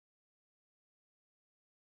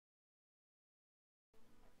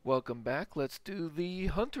Welcome back. Let's do the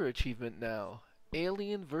Hunter achievement now.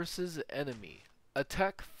 Alien versus Enemy.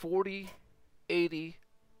 Attack 40, 80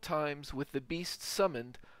 times with the beast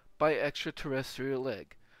summoned by Extraterrestrial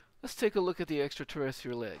Egg. Let's take a look at the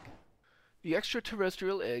Extraterrestrial Egg. The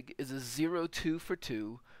Extraterrestrial Egg is a 0-2 for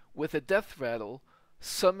 2 with a death rattle.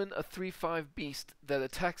 Summon a 3-5 beast that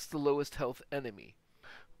attacks the lowest health enemy.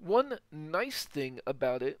 One nice thing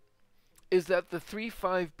about it is that the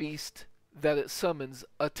 3-5 beast that it summons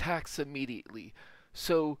attacks immediately.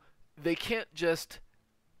 So they can't just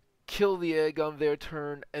kill the egg on their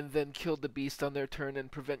turn and then kill the beast on their turn and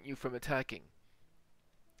prevent you from attacking.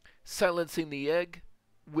 Silencing the egg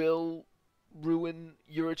will ruin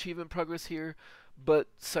your achievement progress here, but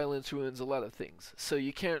silence ruins a lot of things. So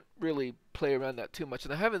you can't really play around that too much.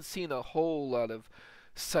 And I haven't seen a whole lot of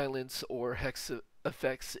silence or hex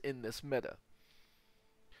effects in this meta.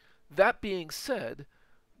 That being said,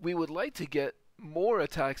 we would like to get more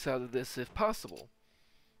attacks out of this if possible.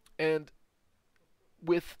 And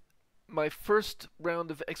with my first round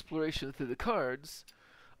of exploration through the cards,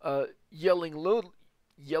 yelling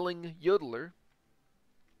Yodeler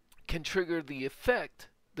can trigger the effect,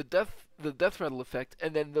 the death rattle effect,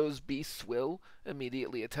 and then those beasts will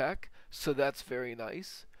immediately attack. So that's very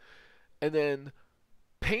nice. And then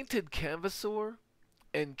Painted Canvasaur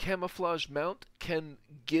and Camouflage Mount can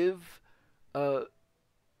give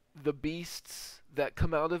the beasts that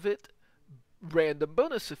come out of it random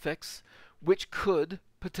bonus effects, which could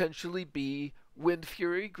potentially be Wind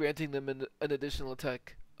Fury, granting them an additional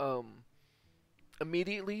attack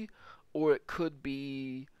immediately, or it could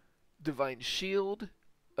be Divine Shield,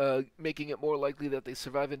 making it more likely that they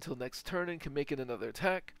survive until next turn and can make it another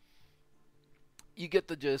attack. You get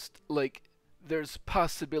the gist. Like, there's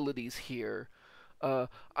possibilities here.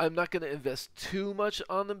 I'm not going to invest too much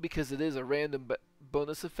on them because it is a random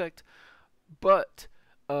bonus effect, but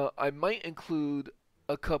I might include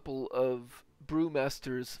a couple of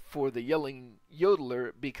Brewmasters for the Yelling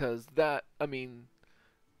Yodeler because that,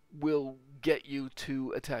 will get you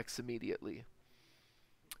 2 attacks immediately.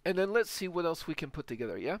 And then let's see what else we can put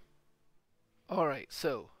together, yeah? Alright,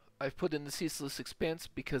 so I've put in the Ceaseless Expanse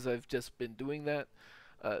because I've just been doing that.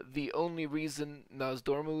 The only reason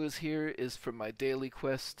Nozdormu is here is for my daily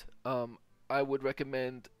quest. I would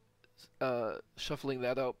recommend shuffling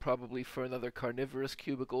that out probably for another Carnivorous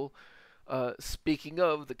Cubicle. Speaking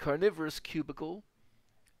of the Carnivorous Cubicle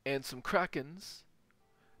and some Krakens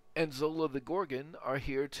and Zola the Gorgon are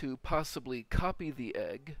here to possibly copy the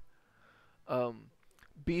egg.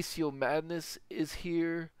 Bestial Madness is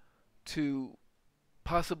here to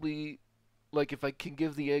possibly, like, if I can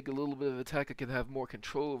give the egg a little bit of attack, I can have more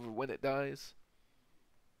control over when it dies.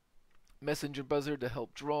 Messenger Buzzard to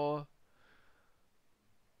help draw.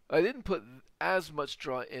 I didn't put as much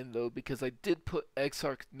draw in, though, because I did put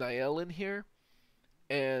Exarch Naielle in here.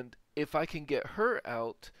 And if I can get her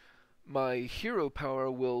out, my hero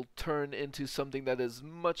power will turn into something that is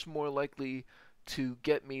much more likely to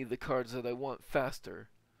get me the cards that I want faster.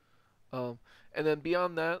 And then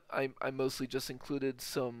beyond that, I mostly just included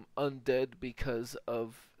some undead because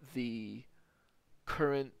of the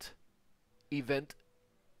current event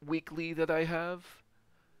weekly that I have,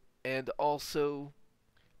 and also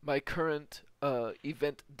my current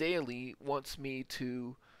event daily wants me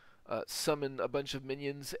to summon a bunch of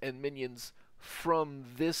minions, and minions from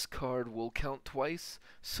this card will count twice,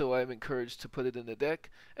 so I'm encouraged to put it in the deck,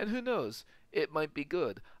 and who knows, it might be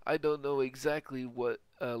good. I don't know exactly what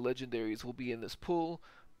legendaries will be in this pool,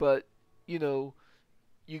 but, you know,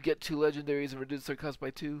 you get 2 legendaries and reduce their cost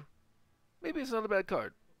by 2, maybe it's not a bad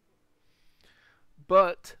card.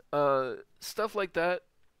 But, stuff like that,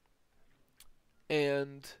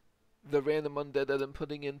 and the random undead that I'm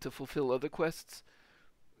putting in to fulfill other quests,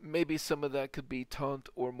 maybe some of that could be taunt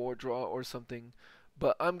or more draw or something,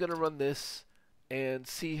 but I'm going to run this and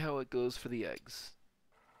see how it goes for the eggs.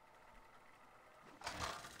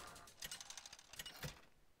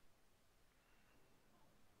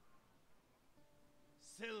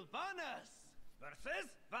 Sylvanas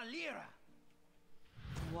versus Valera.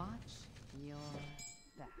 Watch your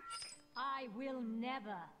back. I will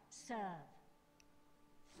never serve.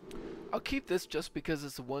 I'll keep this just because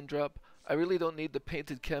it's a 1-drop. I really don't need the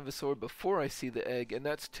Painted Canvasaur before I see the egg, and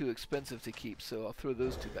that's too expensive to keep, so I'll throw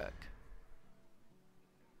those 2 back.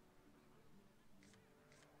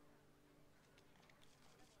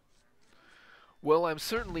 Well, I'm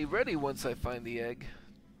certainly ready once I find the egg.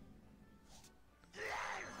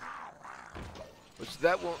 Which,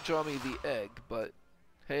 that won't draw me the egg, but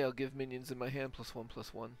hey, I'll give minions in my hand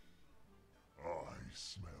 +1/+1. I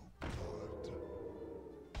smell blood.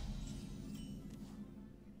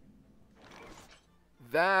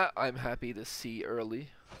 That I'm happy to see early.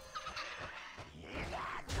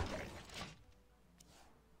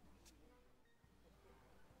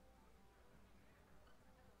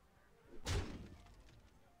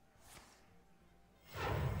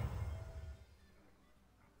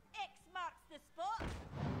 X marks the spot.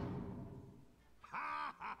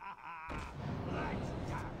 Ha ha ha ha! Let's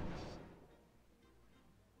dance!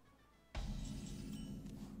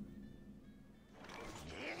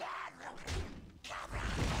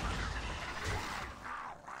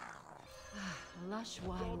 Lush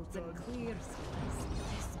wilds and clear skies.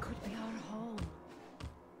 This could be our home.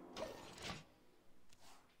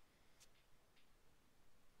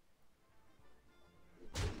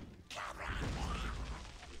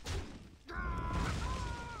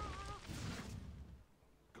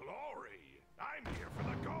 Glory! I'm here for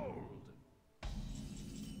the gold!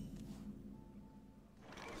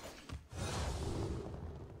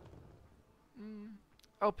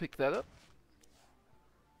 I'll pick that up.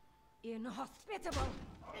 Inhospitable.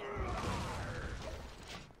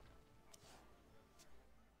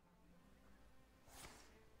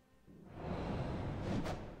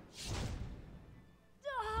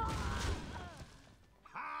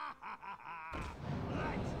 Ha ha ha ha!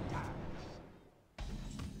 Let's dance!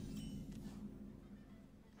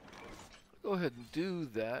 Go ahead and do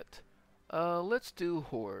that. Let's do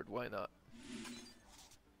Horde. Why not?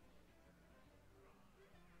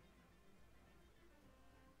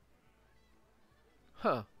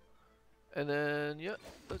 Huh. And then, yep,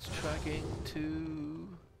 let's tracking to...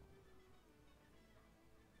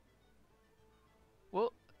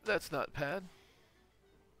 Well, that's not bad.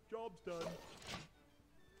 Job's done.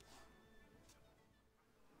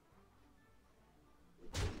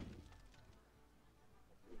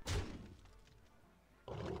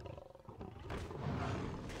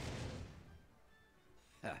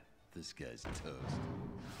 Ha, this guy's toast.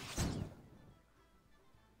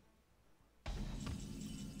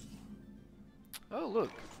 Oh,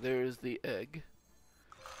 look, there's the egg.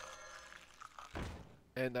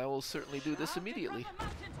 And I will certainly do this immediately.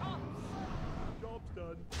 Job's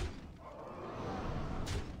done.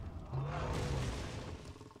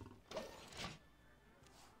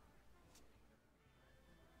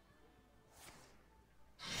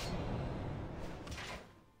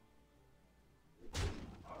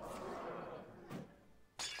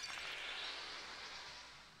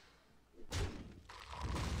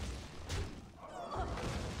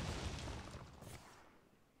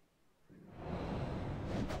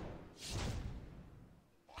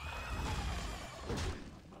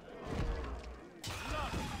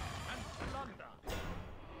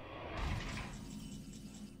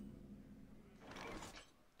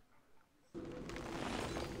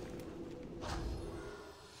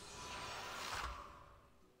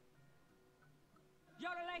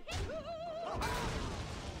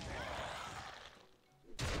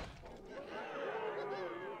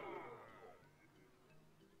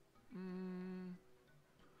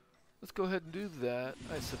 Let's go ahead and do that,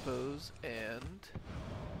 I suppose, and...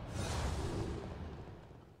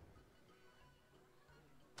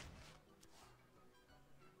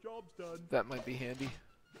 Job's done. that might be handy.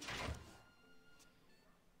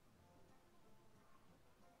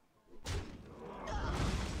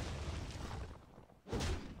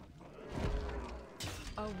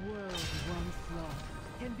 A world once lost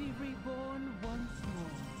can be reborn once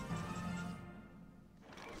more.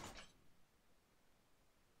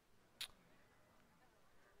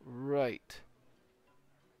 Right.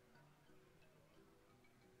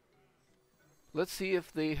 Let's see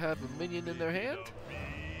if they have a minion in their hand.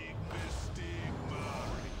 Big mystic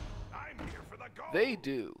Murmy. I'm here for the gold! They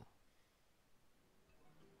do.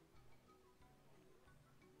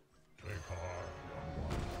 Take heart, young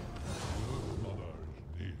one. Your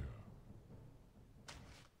mother's near.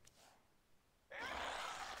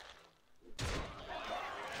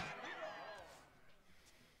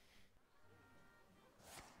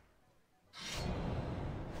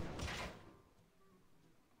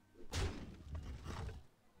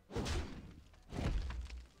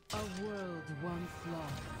 A world once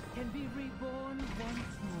lost can be reborn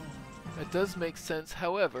once more. That does make sense,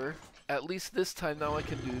 however, at least this time now I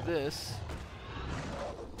can do this.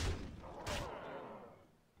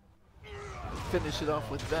 Finish it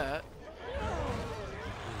off with that.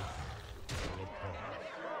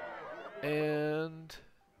 And...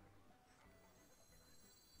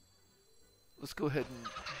 let's go ahead and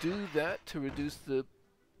do that to reduce the...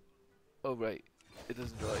 oh right, it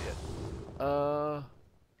doesn't draw yet.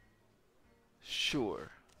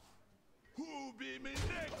 Sure. Who be me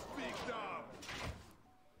next victim?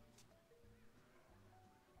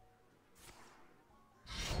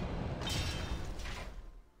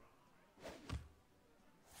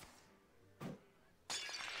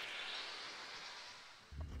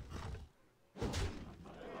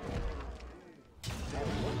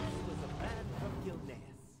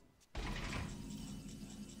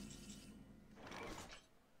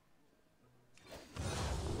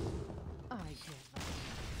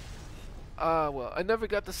 Well, I never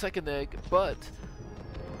got the second egg, but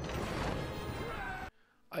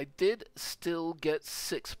I did still get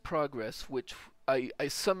 6 progress, which I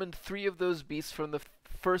summoned 3 of those beasts from the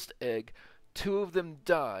first egg. 2 of them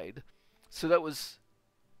died, so that was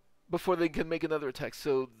before they could make another attack.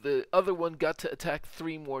 So the other one got to attack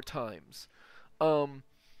 3 more times.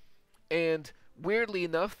 And weirdly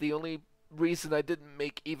enough, the only reason I didn't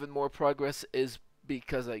make even more progress is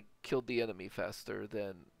because I killed the enemy faster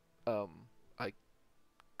than I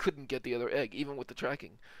couldn't get the other egg, even with the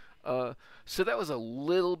tracking. So that was a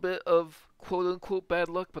little bit of quote-unquote bad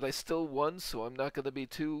luck, but I still won, so I'm not going to be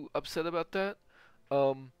too upset about that.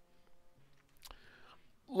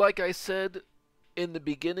 Like I said in the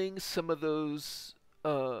beginning, some of those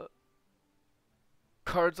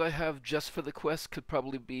cards I have just for the quest could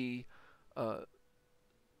probably be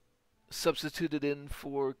substituted in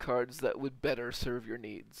for cards that would better serve your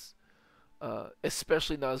needs.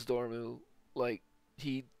 Especially Nozdormu, like,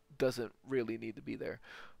 he doesn't really need to be there.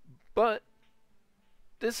 But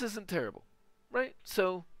this isn't terrible, right?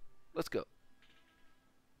 So, let's go.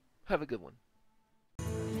 Have a good one.